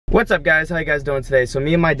What's up guys, how you guys doing today? So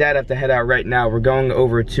me and my dad have to head out right now. We're going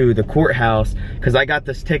over to the courthouse because I got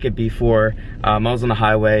this ticket before. I was on the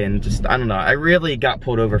highway and just, I don't know, I really got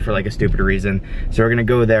pulled over for like a stupid reason. So we're gonna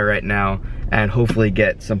go there right now and hopefully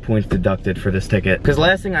get some points deducted for this ticket. Because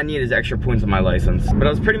last thing I need is extra points on my license. But I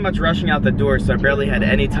was pretty much rushing out the door, so I barely had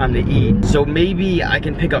any time to eat. So maybe I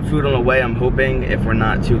can pick up food on the way, I'm hoping, if we're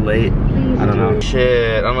not too late. I don't know.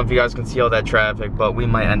 Shit, I don't know if you guys can see all that traffic, but we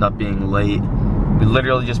might end up being late. We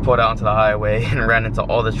literally just pulled out onto the highway and ran into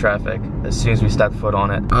all this traffic as soon as we stepped foot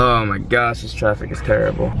on it. Oh my gosh, this traffic is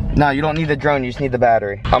terrible. No, you don't need the drone, you just need the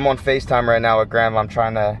battery. I'm on FaceTime right now with Grandma. I'm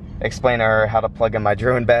trying to explain to her how to plug in my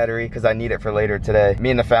drone battery because I need it for later today.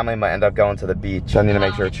 Me and the family might end up going to the beach. I need to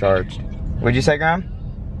make sure it's charged. What'd you say, Grandma?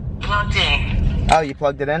 Plugged in. Oh, you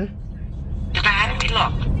plugged it in? The battery,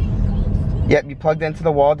 look. Yep, you plugged it into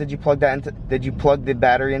the wall. Did you plug that into, did you plug the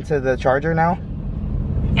battery into the charger now?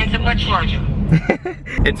 Into what charger?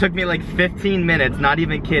 It took me like 15 minutes, not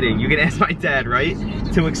even kidding. You can ask my dad, right?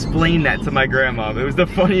 To explain that to my grandma. It was the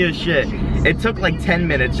funniest shit. It took like 10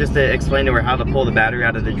 minutes just to explain to her how to pull the battery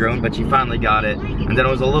out of the drone, but she finally got it. And then it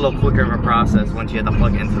was a little quicker of a process when she had to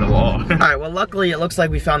plug it into the wall. Alright, well luckily it looks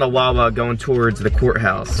like we found a Wawa going towards the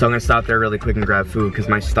courthouse. So I'm gonna stop there really quick and grab food because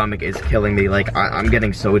my stomach is killing me. Like I'm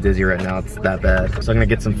getting so dizzy right now, it's that bad. So I'm gonna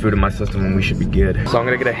get some food in my system and we should be good. So I'm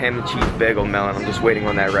gonna get a ham and cheese bagel melon. I'm just waiting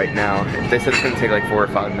on that right now. They said it's gonna take like 4 or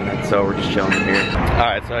 5 minutes, so we're just chilling here.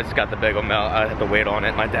 Alright, so I just got the bagel melt. I have to wait on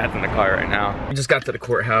it. My dad's in the car right now. We just got to the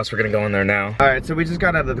courthouse. We're gonna go in there now. Alright, so we just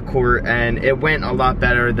got out of the court and it went a lot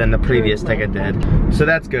better than the previous ticket did. So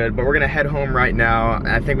that's good, but we're gonna head home right now.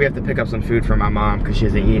 I think we have to pick up some food for my mom because she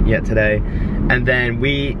hasn't eaten yet today. And then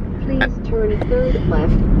please turn third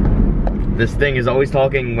left. This thing is always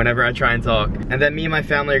talking whenever I try and talk. And then me and my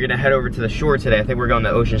family are gonna head over to the shore today. I think we're going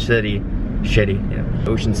to Ocean City.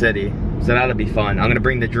 Ocean City. So that'll be fun. I'm gonna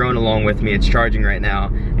bring the drone along with me. It's charging right now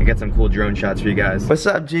and get some cool drone shots for you guys. What's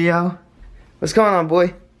up, Gio? What's going on,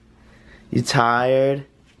 boy? You tired?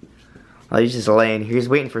 Oh, he's just laying here. He's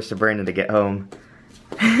waiting for Sabrina to get home.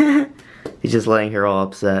 He's just laying here all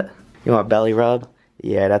upset. You want a belly rub?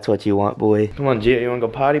 Yeah, that's what you want, boy. Come on, Gio, you wanna go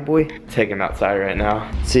potty, boy? Take him outside right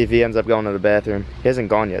now. See if he ends up going to the bathroom. He hasn't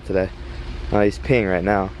gone yet today. Oh, he's peeing right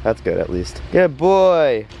now. That's good, at least. Good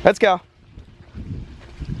boy. Let's go.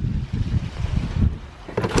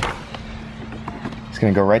 He's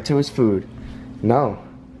gonna go right to his food. No.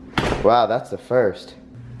 Wow, that's the first.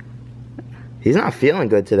 He's not feeling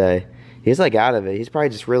good today. He's like out of it. He's probably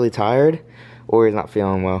just really tired or he's not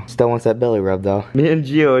feeling well. Still wants that belly rub though. Me and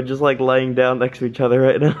Gio are just like laying down next to each other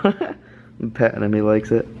right now. I'm petting him, he likes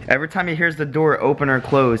it. Every time he hears the door open or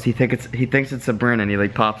close, he thinks it's Sabrina and he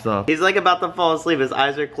like pops up. He's like about to fall asleep. His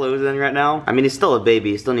eyes are closing right now. I mean, he's still a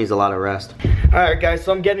baby. He still needs a lot of rest. Alright guys,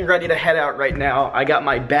 so I'm getting ready to head out right now. I got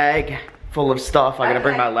my bag full of stuff. I gotta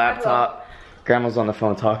bring my laptop. Grandma's on the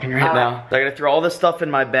phone talking right now. So I gotta throw all this stuff in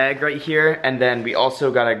my bag right here, and then we also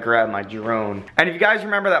gotta grab my drone. And if you guys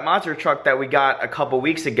remember that monster truck that we got a couple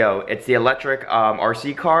weeks ago, it's the electric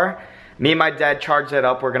RC car. Me and my dad charged it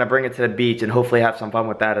up. We're gonna bring it to the beach and hopefully have some fun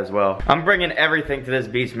with that as well. I'm bringing everything to this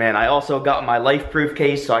beach, man. I also got my life-proof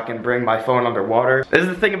case so I can bring my phone underwater. This is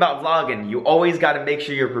the thing about vlogging. You always gotta make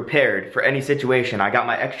sure you're prepared for any situation. I got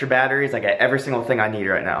my extra batteries. I got every single thing I need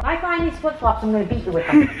right now. I find these flip-flops, I'm gonna beat you with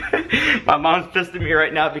them. My mom's pissed at me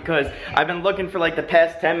right now because I've been looking for like the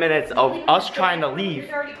past 10 minutes of us trying to leave.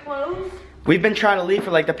 Dirty clothes? We've been trying to leave for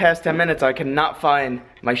like the past 10 minutes. I cannot find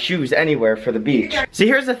my shoes anywhere for the beach. See,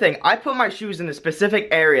 here's the thing. I put my shoes in a specific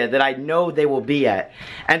area that I know they will be at.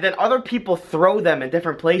 And then other people throw them in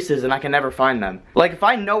different places and I can never find them. Like if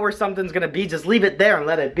I know where something's gonna be, just leave it there and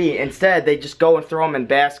let it be. Instead, they just go and throw them in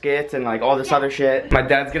baskets and like all this other shit. My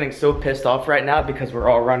dad's getting so pissed off right now because we're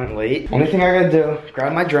all running late. Only thing I gotta do,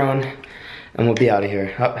 grab my drone and we'll be out of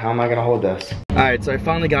here. Oh, how am I gonna hold this? Alright, so I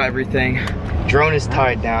finally got everything. Drone is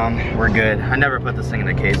tied down. We're good. I never put this thing in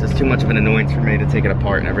the case. It's too much of an annoyance for me to take it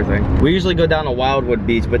apart and everything. We usually go down to Wildwood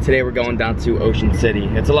Beach, but today we're going down to Ocean City.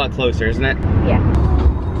 It's a lot closer, isn't it? Yeah.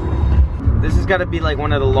 This has got to be like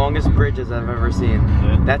one of the longest bridges I've ever seen.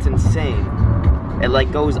 Yeah. That's insane. It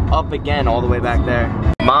like goes up again all the way back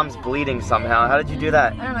there. Mom's bleeding somehow. How did you do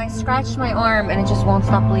that? I don't know, I scratched my arm and it just won't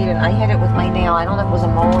stop bleeding. I hit it with my nail. I don't know if it was a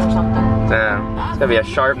mole or something. Damn, it's gonna be a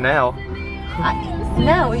sharp nail.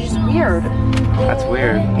 No, it's just weird. That's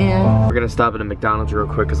weird. Yeah. We're gonna stop at a McDonald's real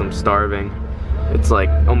quick because I'm starving. It's like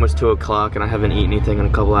almost 2 o'clock and I haven't eaten anything in a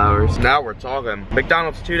couple hours. Now we're talking.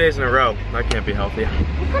 McDonald's 2 days in a row. That can't be healthy. We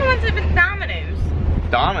could have went to Domino's.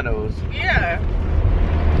 Domino's? Yeah.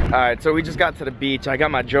 Alright, so we just got to the beach. I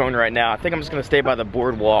got my drone right now. I think I'm just gonna stay by the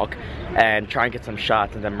boardwalk and try and get some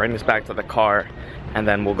shots and then bring this back to the car and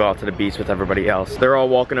then we'll go out to the beach with everybody else. They're all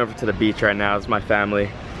walking over to the beach right now. It's my family,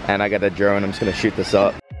 and I got a drone. I'm just gonna shoot this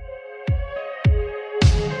up.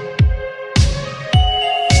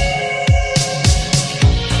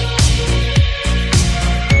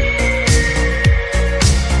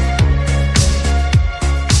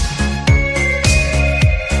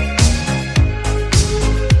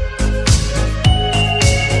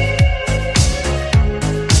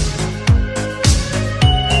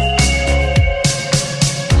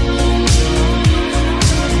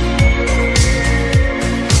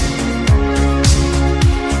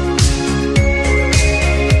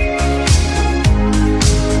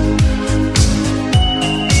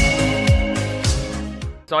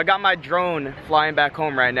 So I got my drone flying back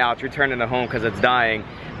home right now. It's returning to home because it's dying.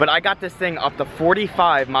 But I got this thing up to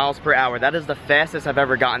 45 miles per hour. That is the fastest I've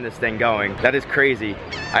ever gotten this thing going. That is crazy.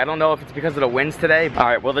 I don't know if it's because of the winds today. All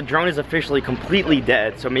right, well the drone is officially completely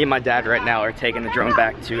dead. So me and my dad right now are taking the drone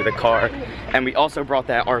back to the car. And we also brought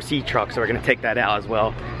that RC truck, so we're gonna take that out as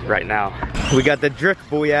well right now. We got the drift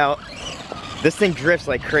buoy out. This thing drifts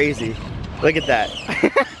like crazy. Look at that.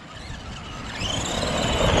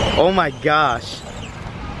 Oh my gosh.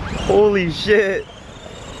 Holy shit.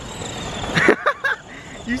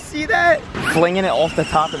 You see that? Flinging it off the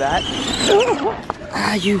top of that.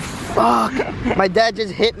 Ah, you fuck. My dad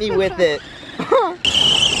just hit me with it.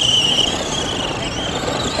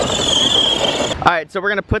 Alright, so we're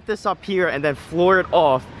gonna put this up here and then floor it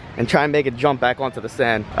off and try and make it jump back onto the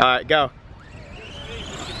sand. Alright, go.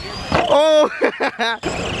 Oh!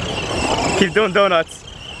 Keep doing donuts.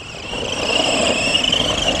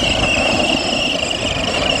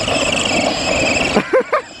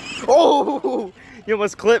 Oh! You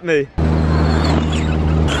almost clipped me.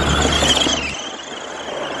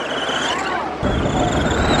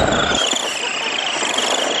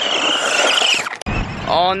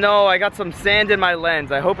 Oh no, I got some sand in my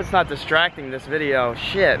lens. I hope it's not distracting this video.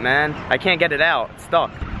 Shit, man. I can't get it out. It's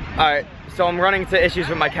stuck. Alright, so I'm running into issues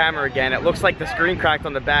with my camera again. It looks like the screen cracked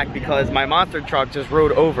on the back because my monster truck just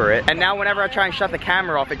rode over it. And now whenever I try and shut the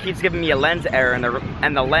camera off, it keeps giving me a lens error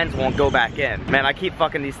and the lens won't go back in. Man, I keep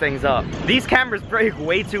fucking these things up. These cameras break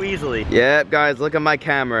way too easily. Yep, guys, look at my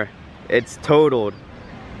camera. It's totaled.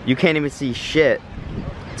 You can't even see shit.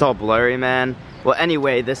 It's all blurry, man. Well,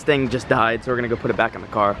 anyway, this thing just died, so we're gonna go put it back in the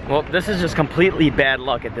car. Well, this is just completely bad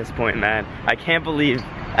luck at this point, man. I can't believe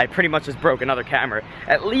I pretty much just broke another camera.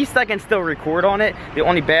 At least I can still record on it. The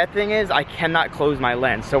only bad thing is I cannot close my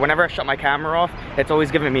lens. So whenever I shut my camera off, it's always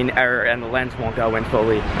giving me an error and the lens won't go in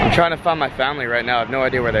fully. I'm trying to find my family right now. I have no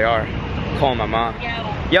idea where they are. I'm calling my mom.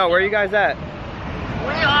 Yo, where are you guys at?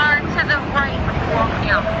 We are to the right. Walk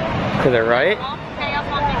down. To the right? Stay up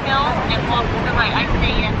on the hill and walk to the right. I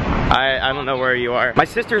stay in. I don't know where you are. My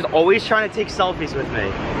sister's always trying to take selfies with me.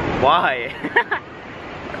 Why?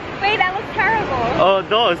 Wait, that was terrible. Oh,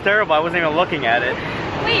 no, it's terrible. I wasn't even looking at it.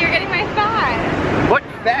 Wait, you're getting my spot. What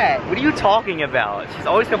fat? What are you talking about? She's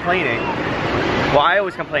always complaining. Well, I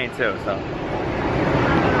always complain too, so.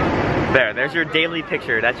 There's your daily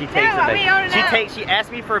picture that she takes of me. She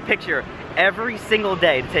asks me for a picture every single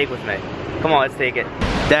day to take with me. Come on, let's take it.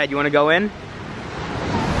 Dad, you want to go in?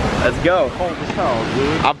 Let's go. Cold as hell,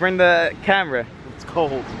 dude. I'll bring the camera. It's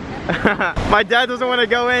cold. My dad doesn't want to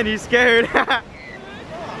go in. He's scared.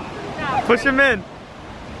 Push him in.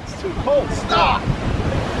 It's too cold. Stop.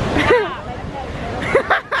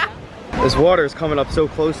 This water is coming up so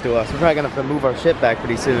close to us. We're probably gonna have to move our shit back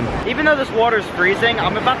pretty soon. Even though this water's freezing,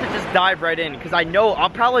 I'm about to just dive right in because I know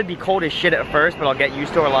I'll probably be cold as shit at first, but I'll get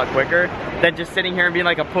used to it a lot quicker than just sitting here and being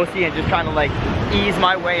like a pussy and just trying to like ease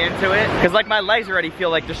my way into it. Because like my legs already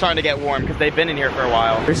feel like they're starting to get warm because they've been in here for a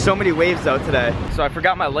while. There's so many waves out today. So I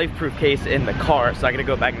forgot my life-proof case in the car, so I gotta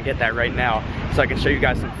go back and get that right now so I can show you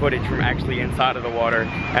guys some footage from actually inside of the water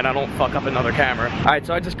and I don't fuck up another camera. All right,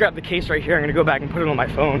 so I just grabbed the case right here. I'm gonna go back and put it on my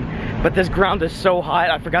phone. But this ground is so hot,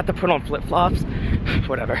 I forgot to put on flip-flops.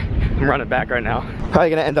 Whatever, I'm running back right now. Probably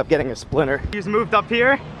gonna end up getting a splinter. He's moved up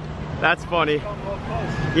here? That's funny.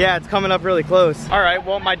 Yeah, it's coming up really close. All right,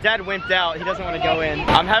 well, my dad wimped out. He doesn't want to go in.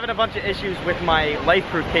 I'm having a bunch of issues with my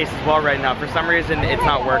life-proof case as well right now. For some reason, it's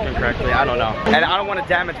not working correctly. I don't know. And I don't want to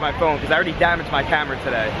damage my phone because I already damaged my camera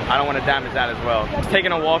today. I don't want to damage that as well. Just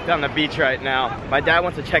taking a walk down the beach right now. My dad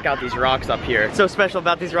wants to check out these rocks up here. What's so special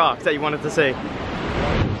about these rocks that you wanted to see?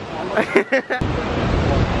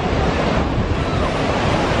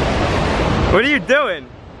 What are you doing?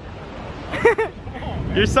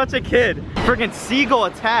 You're such a kid. Freaking seagull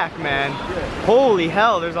attack, man. Holy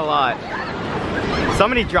hell, there's a lot.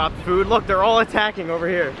 Somebody dropped food. Look, they're all attacking over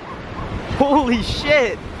here. Holy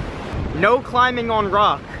shit. No climbing on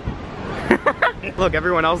rock. Look,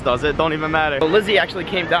 everyone else does it, don't even matter. So Lizzie actually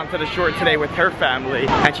came down to the shore today with her family,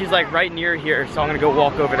 and she's like right near here, so I'm gonna go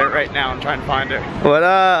walk over there right now and try and find her. What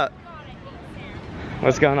up?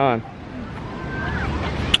 What's going on?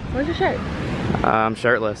 Where's your shirt? I'm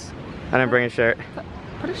shirtless. I didn't bring a shirt.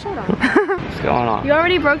 Put a shirt on. What's going on? You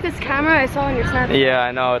already broke this camera, I saw on your Snapchat. Yeah,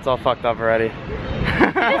 I know, it's all fucked up already.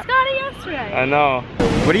 I just got it yesterday. I know.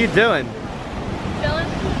 What are you doing? Chilling?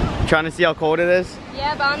 Trying to see how cold it is?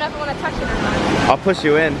 Yeah, but I don't know if I want to touch it or not. I'll push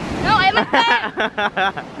you in. No, I like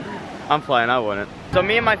that. I'm flying, I wouldn't. So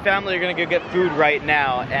me and my family are gonna go get food right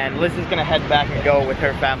now, and Lizzie's gonna head back and go with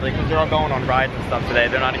her family because they're all going on rides and stuff today.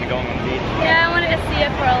 They're not even going on the beach. Yeah, I wanted to see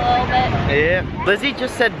it for a little bit. Yeah. Lizzie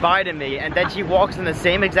just said bye to me, and then she walks in the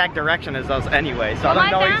same exact direction as us anyway, so Well, I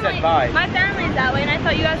don't know why you said bye. My family's that way, and I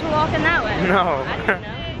thought you guys were walking that way. No. I didn't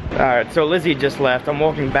know. Alright, so Lizzie just left. I'm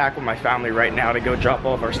walking back with my family right now to go drop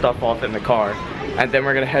all of our stuff off in the car. And then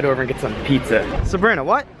we're gonna head over and get some pizza. Sabrina,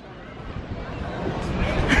 what?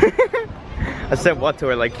 I said what to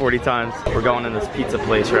her like 40 times. We're going in this pizza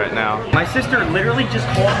place right now. My sister literally just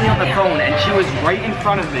called me on the phone and she was right in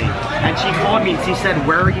front of me. And she called me and she said,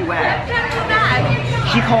 "Where are you at?"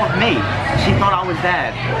 She called me. She thought I was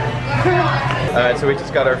Dad. Alright, so we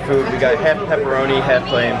just got our food. We got half pepperoni, half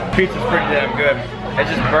plain. Pizza's pretty damn good. It's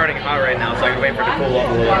just burning hot right now, so I can wait for it to cool off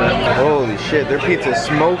a little bit. Holy shit, their pizza's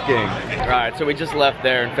smoking. Alright, so we just left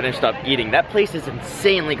there and finished up eating. That place is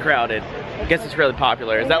insanely crowded. I guess it's really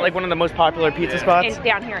popular. Is that like one of the most popular pizza spots? It's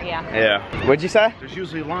down here, yeah. Yeah. What'd you say? There's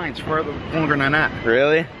usually lines further longer than that.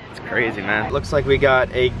 Really? It's crazy, man. Looks like we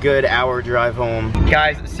got a good hour drive home.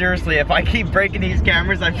 Guys, seriously, if I keep breaking these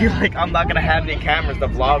cameras, I feel like I'm not gonna have any cameras to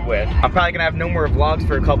vlog with. I'm probably gonna have no more vlogs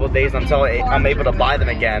for a couple of days until I'm able to buy them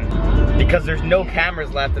again. Because there's no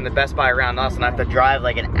cameras left in the Best Buy around us, and I have to drive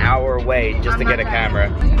like an hour away just to get a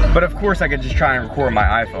camera. But of course I could just try and record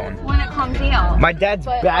my iPhone. When it comes out. My dad's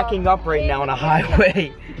backing up right now on a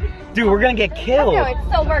highway. Dude, we're gonna get killed. No, it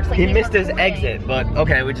still works. Like He missed his exit, but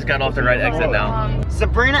okay, we just got off the right exit now.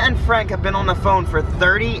 Sabrina and Frank have been on the phone for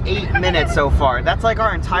 38 minutes so far. That's like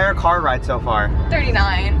our entire car ride so far.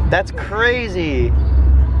 39. That's crazy.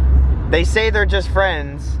 They say they're just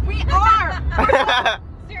friends. We are.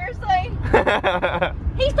 Seriously.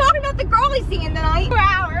 He's talking about the girl he's seeing tonight. 2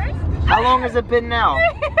 hours. How long has it been now?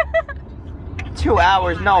 2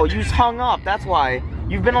 hours. No, you hung up. That's why.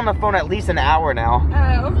 You've been on the phone at least an hour now.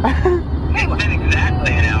 Oh. Wait, what?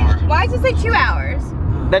 Exactly an hour. Why does it say 2 hours?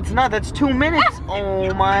 That's 2 minutes.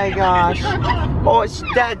 Oh my gosh. Oh,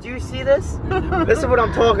 Dad, do you see this? This is what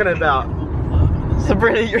I'm talking about.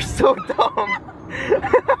 Sabrina, you're so dumb.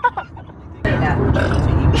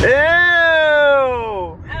 Ew!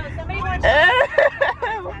 Oh, somebody wants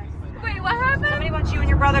Ew! Wait, what happened? Somebody wants you and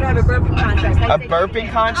your brother to have a burping contest. A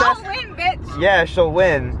burping contest? I'll win, bitch. Yeah, she'll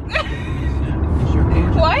win.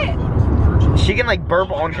 What? She can like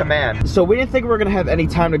burp on command. So we didn't think we were gonna have any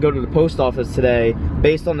time to go to the post office today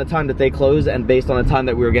based on the time that they close and based on the time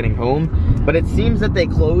that we were getting home. But it seems that they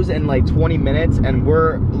close in like 20 minutes and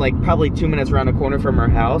we're like probably 2 minutes around the corner from our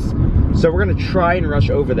house. So we're gonna try and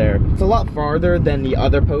rush over there. It's a lot farther than the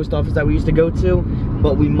other post office that we used to go to,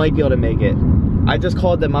 but we might be able to make it. I just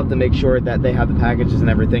called them up to make sure that they have the packages and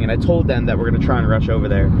everything, and I told them that we're gonna try and rush over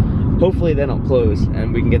there. Hopefully they don't close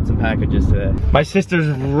and we can get some packages today. My sister's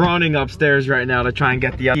running upstairs right now to try and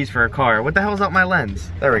get the keys for her car. What the hell's up my lens?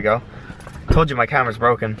 There we go. Told you my camera's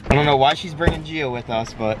broken. I don't know why she's bringing Gio with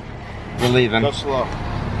us, but we're leaving. Go slow.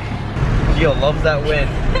 Gio loves that wind.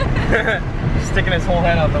 Sticking his whole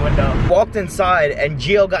head out the window. Walked inside and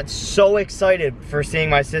Gio got so excited for seeing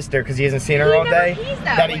my sister because he hasn't seen her all day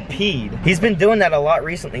that he peed. He's been doing that a lot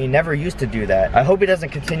recently. He never used to do that. I hope he doesn't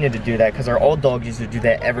continue to do that because our old dog used to do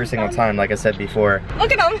that every single time, like I said before.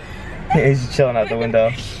 Look at him. He's just chilling out the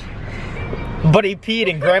window. But he peed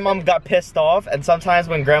and Grandmom got pissed off, and sometimes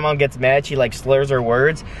when Grandmom gets mad, she like slurs her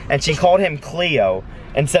words, and she called him Cleo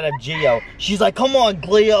instead of Gio. She's like, "Come on,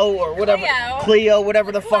 Cleo," or whatever. Cleo,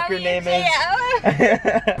 whatever the fuck your name is.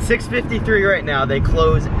 6:53 right now. They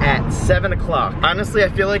close at 7 o'clock. Honestly, I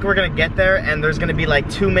feel like we're gonna get there and there's gonna be like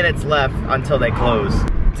 2 minutes left until they close.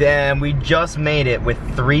 Damn, we just made it with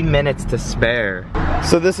 3 minutes to spare.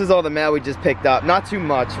 So this is all the mail we just picked up. Not too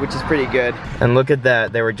much, which is pretty good. And look at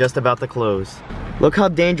that, they were just about to close. Look how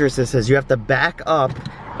dangerous this is. You have to back up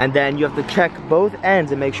and then you have to check both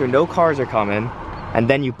ends and make sure no cars are coming, and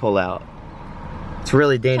then you pull out. It's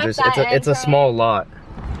really dangerous. It's a small lot.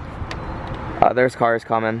 There's cars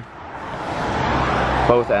coming.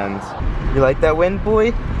 Both ends. You like that wind,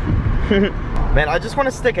 boy? Man, I just want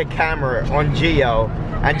to stick a camera on Gio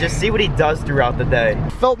and just see what he does throughout the day. I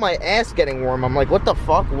felt my ass getting warm. I'm like, what the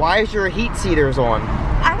fuck? Why is your heat seaters on?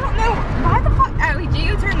 I don't know why the fuck? Oh,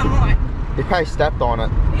 Gio turned them on. He probably stepped on it.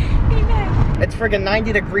 He did. It's friggin'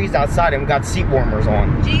 90 degrees outside and we got seat warmers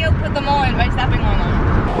on. Gio put them on by stepping on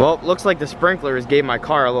them. Well, looks like the sprinklers gave my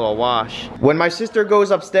car a little wash. When my sister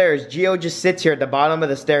goes upstairs, Gio just sits here at the bottom of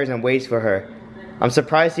the stairs and waits for her. I'm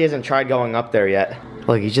surprised he hasn't tried going up there yet.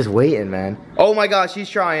 Look, he's just waiting, man. Oh my gosh, he's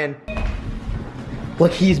trying.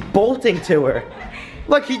 Look, he's bolting to her.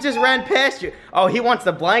 Look, he just ran past you. Oh, he wants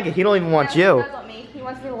the blanket. He don't even want you. He does want me. He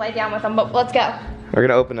wants me to lay down with him, but let's go. We're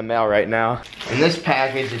gonna open the mail right now. In this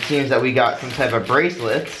package, it seems that we got some type of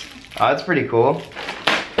bracelets. Oh, that's pretty cool.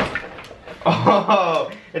 Oh,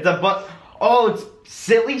 it's it's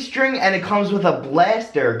silly string and it comes with a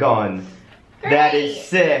blaster gun. Great. That is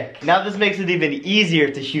sick. Now this makes it even easier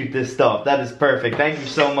to shoot this stuff. That is perfect. Thank you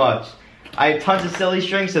so much. I have tons of silly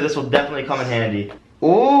string, so this will definitely come in handy.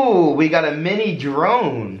 Ooh, we got a mini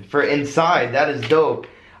drone for inside. That is dope.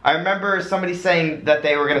 I remember somebody saying that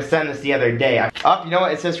they were gonna send this the other day. Oh, you know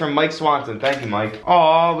what? It says from Mike Swanson. Thank you, Mike.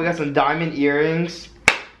 Oh, we got some diamond earrings.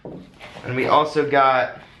 And we also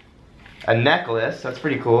got a necklace. That's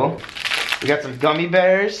pretty cool. We got some gummy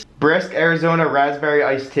bears. Brisk Arizona raspberry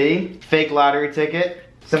iced tea. Fake lottery ticket.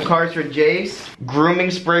 Some cards for Jace. Grooming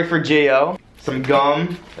spray for Gio. Some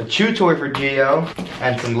gum. A chew toy for Gio.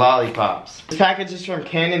 And some lollipops. This package is from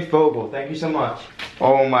Cannon Fogel. Thank you so much.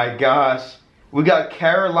 Oh my gosh. We got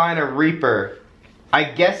Carolina Reaper. I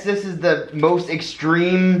guess this is the most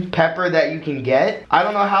extreme pepper that you can get. I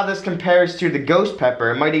don't know how this compares to the ghost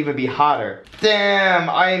pepper. It might even be hotter. Damn,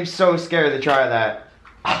 I am so scared to try that.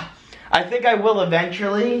 I think I will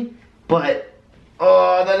eventually, but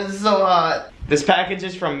oh, that is so hot. This package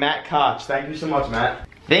is from Matt Koch. Thank you so much, Matt.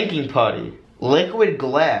 Thinking putty. Liquid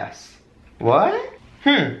glass. What?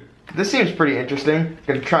 This seems pretty interesting.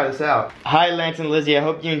 Gonna try this out. Hi, Lance and Lizzie. I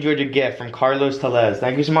hope you enjoyed your gift from Carlos Telez.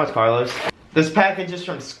 Thank you so much, Carlos. This package is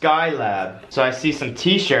from Skylab. So I see some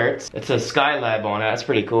t-shirts. It says Skylab on it. That's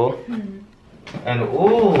pretty cool. And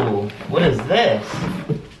ooh, what is this?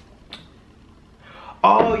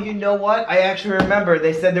 Oh, you know what? I actually remember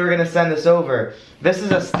they said they were gonna send this over. This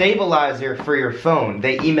is a stabilizer for your phone.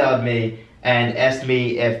 They emailed me and asked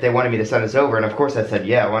me if they wanted me to send this over, and of course I said,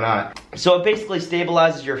 yeah, why not? So it basically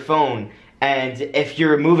stabilizes your phone, and if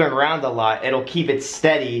you're moving around a lot, it'll keep it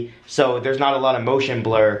steady, so there's not a lot of motion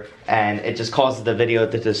blur, and it just causes the video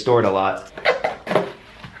to distort a lot.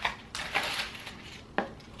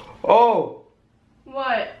 Oh!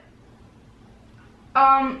 What?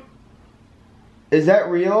 Is that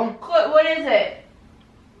real? What is it?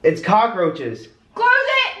 It's cockroaches. Close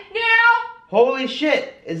it now! Holy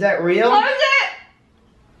shit, is that real? Close it!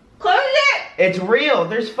 Close it! It's real,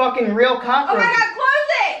 there's fucking real Oh cockroaches. my god, close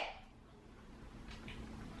it!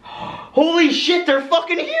 Holy shit, they're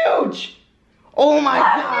fucking huge! Oh my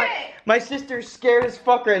Close god. it! My sister's scared as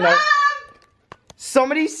fuck right now. Mom!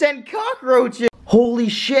 Somebody sent cockroaches. Holy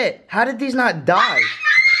shit, how did these not die?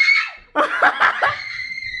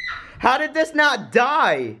 How did this not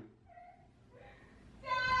die?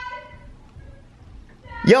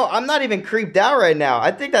 Yo, I'm not even creeped out right now.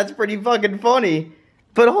 I think that's pretty fucking funny.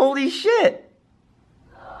 But holy shit.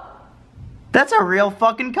 That's a real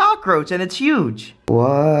fucking cockroach and it's huge.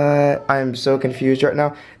 What? I'm so confused right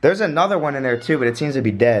now. There's another one in there too, but it seems to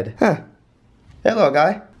be dead. Huh. Hello,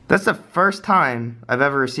 guy. That's the first time I've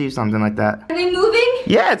ever received something like that. Are they moving?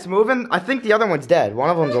 Yeah, it's moving. I think the other one's dead. One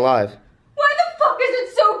of them's alive. Why the fuck is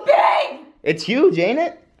it so big? It's huge, ain't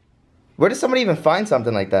it? Where does somebody even find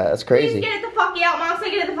something like that? That's crazy. Please get it the fuck out, Mom.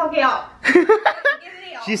 Say get it the fuck out. Get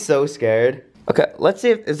it out. She's so scared. Okay, let's see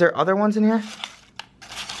if, is there other ones in here?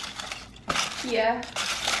 Yeah.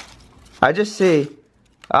 I just see.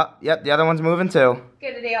 Oh, yep, the other one's moving too.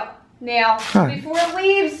 Get it out. Now. Huh. Before it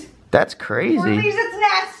leaves. That's Before it crazy. leaves its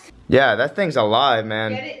nest. Yeah, that thing's alive,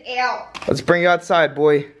 man. Get it out. Let's bring you outside,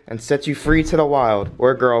 boy, and set you free to the wild.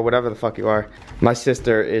 Or girl, whatever the fuck you are. My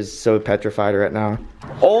sister is so petrified right now.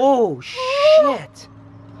 Oh, shit.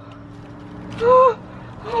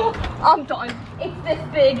 I'm done. It's this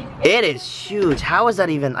big. It is huge. How is that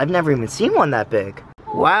even? I've never even seen one that big.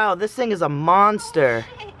 Wow, this thing is a monster.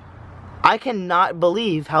 I cannot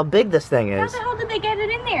believe how big this thing How is. the hell did they get it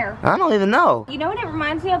in there? I don't even know. You know what it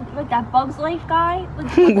reminds me of? Like that Bugs Life guy?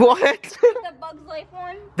 Like, What? the Bugs Life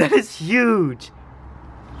one? That is huge.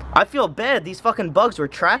 I feel bad. These fucking bugs were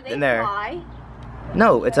trapped They in there. fly.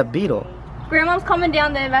 No, it's a beetle. Grandma's coming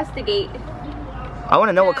down to investigate. I want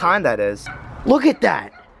to know what kind that is. Look at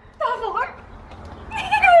that.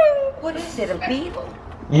 What is it, a beetle?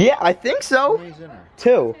 Yeah, I think so.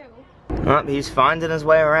 Two. Oh, he's finding his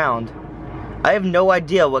way around. I have no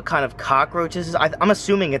idea what kind of cockroach this is. I'm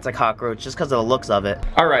assuming it's a cockroach just because of the looks of it.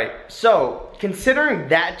 All right, so considering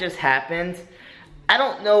that just happened, I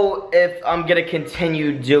don't know if I'm gonna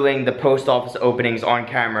continue doing the post office openings on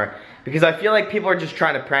camera because I feel like people are just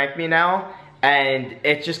trying to prank me now and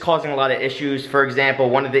it's just causing a lot of issues. For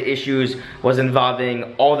example, one of the issues was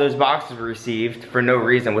involving all those boxes we received for no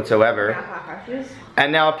reason whatsoever.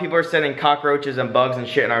 And now people are sending cockroaches and bugs and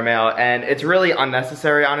shit in our mail and it's really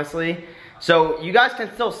unnecessary, honestly. So you guys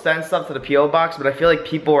can still send stuff to the P.O. box, but I feel like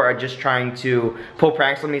people are just trying to pull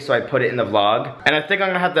pranks on me, so I put it in the vlog. And I think I'm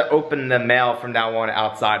gonna have to open the mail from now on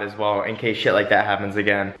outside as well, in case shit like that happens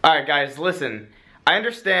again. Alright guys, listen. I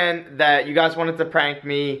understand that you guys wanted to prank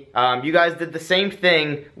me. You guys did the same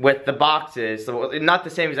thing with the boxes. So not the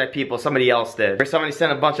same exact people, somebody else did. Or somebody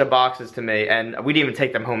sent a bunch of boxes to me and we didn't even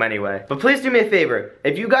take them home anyway. But please do me a favor.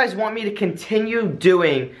 If you guys want me to continue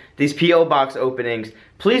doing these P.O. box openings,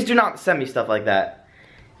 please do not send me stuff like that.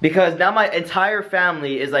 Because now my entire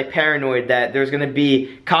family is like paranoid that there's gonna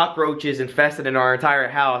be cockroaches infested in our entire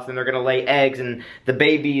house and they're gonna lay eggs and the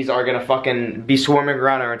babies are gonna fucking be swarming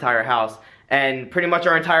around our entire house. And pretty much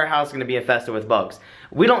our entire house is gonna be infested with bugs.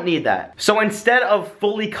 We don't need that. So instead of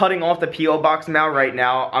fully cutting off the P.O. box mail right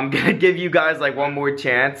now, I'm gonna give you guys like one more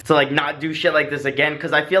chance to like not do shit like this again,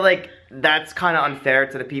 because I feel like that's kind of unfair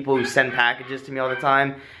to the people who send packages to me all the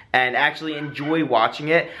time and actually enjoy watching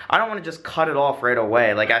it. I don't want to just cut it off right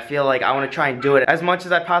away. Like, I feel like I want to try and do it as much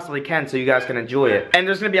as I possibly can so you guys can enjoy it. And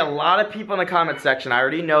there's going to be a lot of people in the comment section, I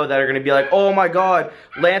already know, that are going to be like, oh my god,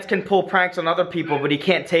 Lance can pull pranks on other people, but he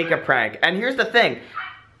can't take a prank. And here's the thing.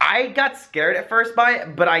 I got scared at first by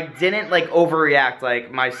it, but I didn't like overreact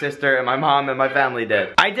like my sister and my mom and my family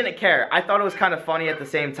did. I didn't care. I thought it was kind of funny at the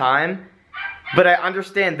same time. But I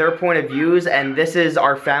understand their point of views, and this is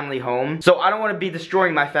our family home. So I don't want to be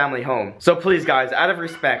destroying my family home. So please guys, out of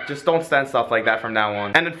respect, just don't send stuff like that from now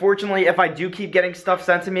on. And unfortunately, if I do keep getting stuff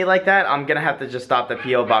sent to me like that, I'm gonna have to just stop the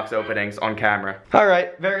P.O. box openings on camera.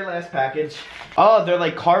 Alright, very last package. Oh, they're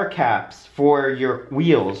like car caps for your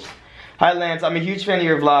wheels. Hi Lance, I'm a huge fan of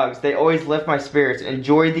your vlogs. They always lift my spirits.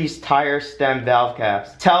 Enjoy these tire stem valve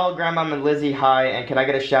caps. Tell Grandma and Lizzie hi, and can I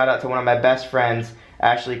get a shout out to one of my best friends,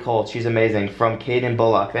 Ashley Colt. She's amazing. From Caden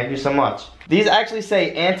Bullock. Thank you so much. These actually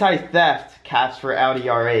say anti-theft caps for Audi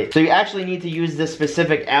R8. So you actually need to use this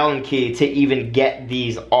specific Allen key to even get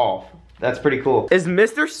these off. That's pretty cool. Is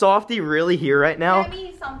Mr. Softy really here right now? Get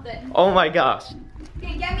me something. Oh my gosh.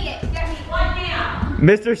 Okay, get me it. Get me what now?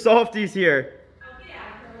 Mr. Softy's here.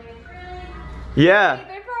 Yeah.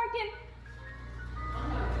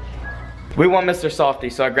 We want Mr. Softy,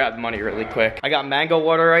 so I grabbed the money really quick. I got mango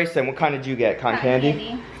water ice, and what kind did you get? Cotton candy?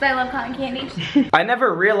 Because I love cotton candy. I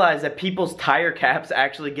never realized that people's tire caps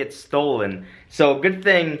actually get stolen. So good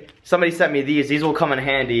thing somebody sent me these. These will come in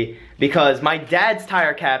handy because my dad's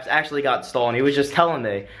tire caps actually got stolen. He was just telling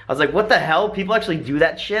me. I was like, what the hell? People actually do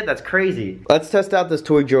that shit? That's crazy. Let's test out this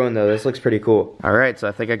toy drone though. This looks pretty cool. All right, so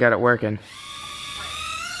I think I got it working.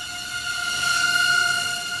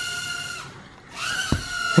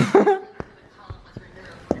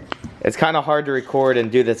 It's kind of hard to record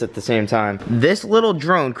and do this at the same time. This little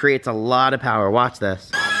drone creates a lot of power. Watch this.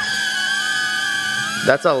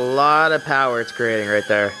 That's a lot of power it's creating right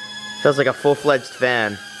there. Feels like a full-fledged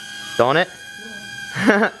fan. Don't it?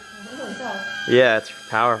 Yeah, it's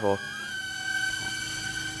powerful.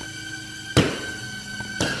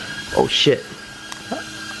 Oh shit.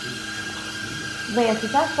 Lance,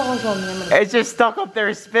 if that falls on me, I'm gonna... It's just stuck up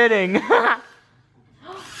there spinning.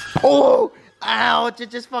 Oh! Ouch,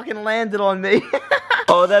 it just fucking landed on me.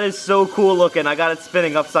 Oh, that is so cool looking. I got it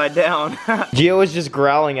spinning upside down. Gio was just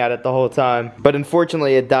growling at it the whole time. But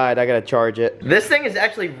unfortunately, it died. I gotta charge it. This thing is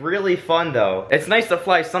actually really fun, though. It's nice to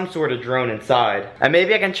fly some sort of drone inside. And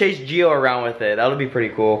maybe I can chase Gio around with it. That'll be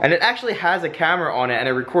pretty cool. And it actually has a camera on it, and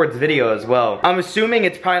it records video as well. I'm assuming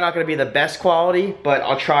it's probably not gonna be the best quality, but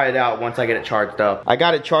I'll try it out once I get it charged up. I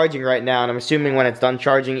got it charging right now, and I'm assuming when it's done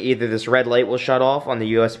charging, either this red light will shut off on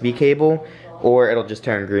the USB cable, or it'll just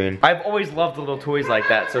turn green. I've always loved little toys like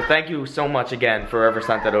that, so thank you so much again for whoever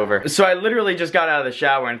sent that over. So I literally just got out of the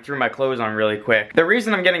shower and threw my clothes on really quick. The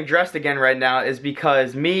reason I'm getting dressed again right now is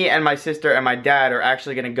because me and my sister and my dad are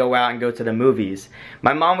actually gonna go out and go to the movies.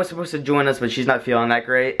 My mom was supposed to join us, but she's not feeling that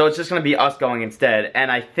great, so it's just gonna be us going instead.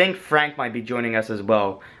 And I think Frank might be joining us as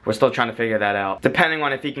well. We're still trying to figure that out, depending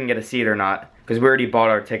on if he can get a seat or not, because we already bought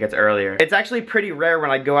our tickets earlier. It's actually pretty rare when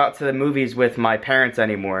I go out to the movies with my parents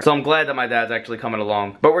anymore, so I'm glad that my dad's actually coming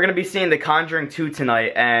along. But we're gonna be seeing The Conjuring 2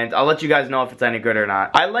 tonight, and I'll let you guys know if it's any good or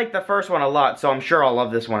not. I like the first one a lot, so I'm sure I'll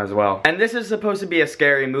love this one as well. And this is supposed to be a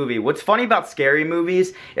scary movie. What's funny about scary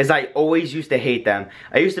movies is I always used to hate them.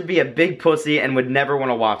 I used to be a big pussy and would never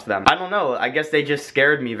want to watch them. I don't know, I guess they just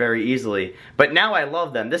scared me very easily. But now I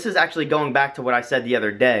love them. This is actually going back to what I said the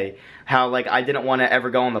other day, how like I didn't want to ever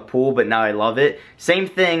go in the pool, but now I love it. Same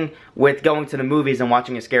thing with going to the movies and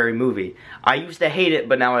watching a scary movie. I used to hate it,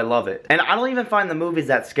 but now I love it. And I don't even find the movies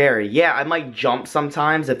that scary. Yeah, I might jump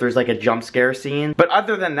sometimes if there's like a jump scare scene, but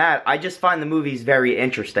other than that, I just find the movies very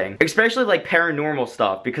interesting. Especially like paranormal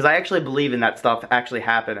stuff, because I actually believe in that stuff actually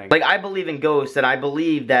happening. Like, I believe in ghosts, and I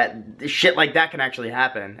believe that shit like that can actually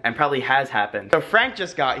happen, and probably has happened. So Frank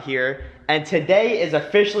just got here, and today is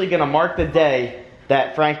officially gonna mark the day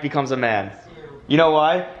that Frank becomes a man. You know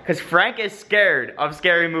why? Because Frank is scared of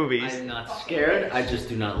scary movies. I'm not scared, I just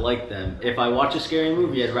do not like them. If I watch a scary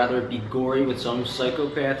movie, I'd rather it be gory with some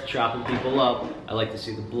psychopath chopping people up. I like to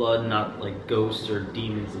see the blood, not like ghosts or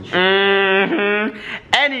demons and shit.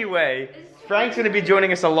 Anyway, Frank's gonna be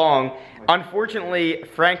joining us along. Unfortunately,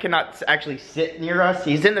 Frank cannot actually sit near us.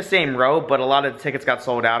 He's in the same row, but a lot of the tickets got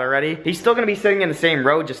sold out already. He's still gonna be sitting in the same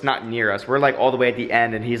row, just not near us. We're like all the way at the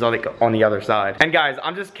end, and he's like on the other side. And guys,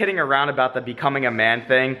 I'm just kidding around about the becoming a man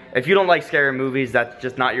thing. If you don't like scary movies, that's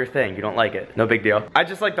just not your thing. You don't like it. No big deal. I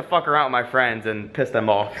just like to fuck around with my friends and piss them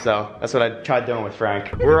off, so that's what I tried doing with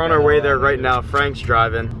Frank. We're on our way there right now. Frank's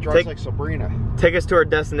driving. Drives like Sabrina. Take us to our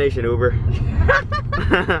destination, Uber.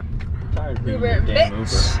 Uber,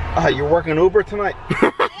 bitch. You're working Uber tonight?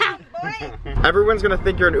 Everyone's gonna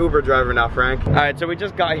think you're an Uber driver now, Frank. Alright, so we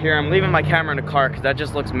just got here. I'm leaving my camera in the car because that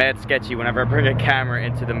just looks mad sketchy whenever I bring a camera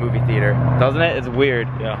into the movie theater. Doesn't it? It's weird.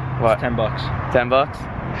 Yeah. What? It's 10 bucks. 10 bucks?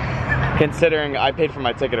 Considering I paid for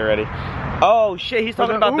my ticket already. Oh shit, he's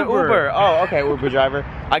talking about the Uber. Oh, okay, Uber driver.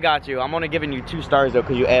 I got you. I'm only giving you 2 stars though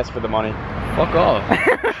because you asked for the money. Fuck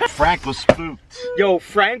off. Frank was spooked. Yo,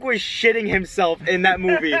 Frank was shitting himself in that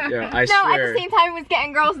movie. Yeah, I No, swear. at the same time, he was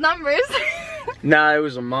getting girls' numbers. Nah, it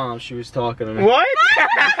was a mom. She was talking to me. What?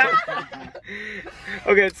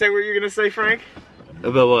 Okay, say what you're gonna say, Frank.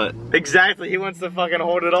 About what? Exactly, he wants to fucking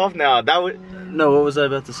hold it off now. That would. No, what was I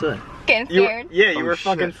about to say? Getting You, scared. yeah, you Oh, were shit.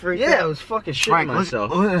 fucking freaked Yeah, I out. was fucking shitting Frank,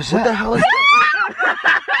 myself. what the hell is that?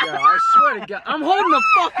 Yeah, I swear to God. I'm holding a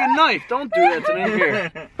fucking knife. Don't do that to me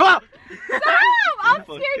here. Stop! I'm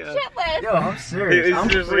scared shitless. Yo, I'm serious. He's I'm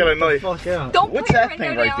seriously got a knife. Fuck out. Don't What's put your that thing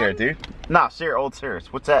window right there, down. dude? Nah, old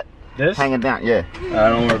serious. What's that? This? Hanging down, yeah. I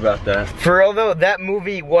don't worry about that. For real though, that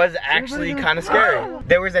movie was actually kind of scary.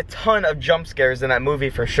 There was a ton of jump scares in that movie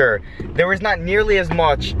for sure. There was not nearly as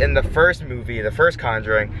much in the first movie, the first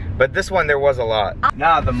Conjuring, but this one there was a lot.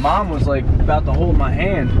 Nah, the mom was like about to hold my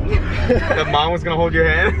hand. The mom was gonna hold your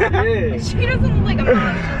hand? Yeah. She doesn't look like a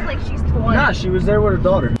mom. She looks like she's 20. Nah, she was there with her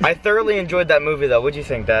daughter. I thoroughly enjoyed that movie though. What'd you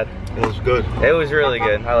think, Dad? It was good. It was really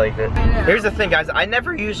good. I liked it. Here's the thing, guys. I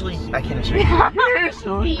never usually. I can't speak.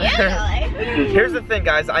 Yeah. Here's the thing,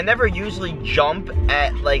 guys. I never usually jump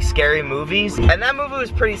at like scary movies, and that movie was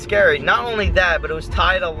pretty scary. Not only that, but it was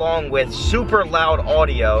tied along with super loud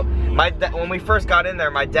audio. When we first got in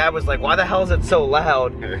there, my dad was like, "Why the hell is it so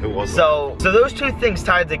loud?" It was. So those two things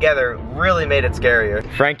tied together really made it scarier.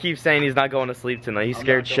 Frank keeps saying he's not going to sleep tonight. He's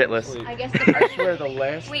scared shitless. I guess I swear the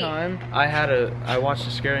last Wait. time I watched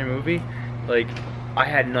a scary movie, like I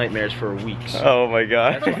had nightmares for weeks. Oh my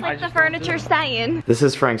god. Looks like the furniture's saying. This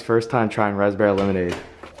is Frank's first time trying raspberry lemonade.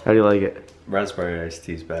 How do you like it? Raspberry iced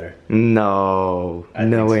tea's better. No. I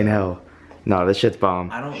No think way so. in hell. No, this shit's bomb.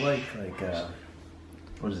 I don't like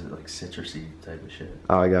what is it, like citrusy type of shit.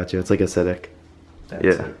 Oh, I got you. It's like acidic. That's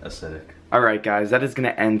Yeah. acidic. Alright guys, that is gonna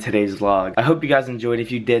end today's vlog. I hope you guys enjoyed.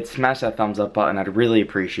 If you did, smash that thumbs up button. I'd really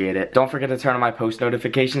appreciate it. Don't forget to turn on my post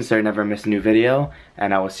notifications so you never miss a new video.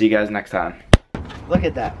 And I will see you guys next time. Look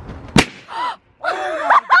at that. Oh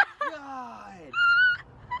my god.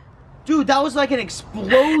 Dude, that was like an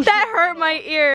explosion. That hurt my ear.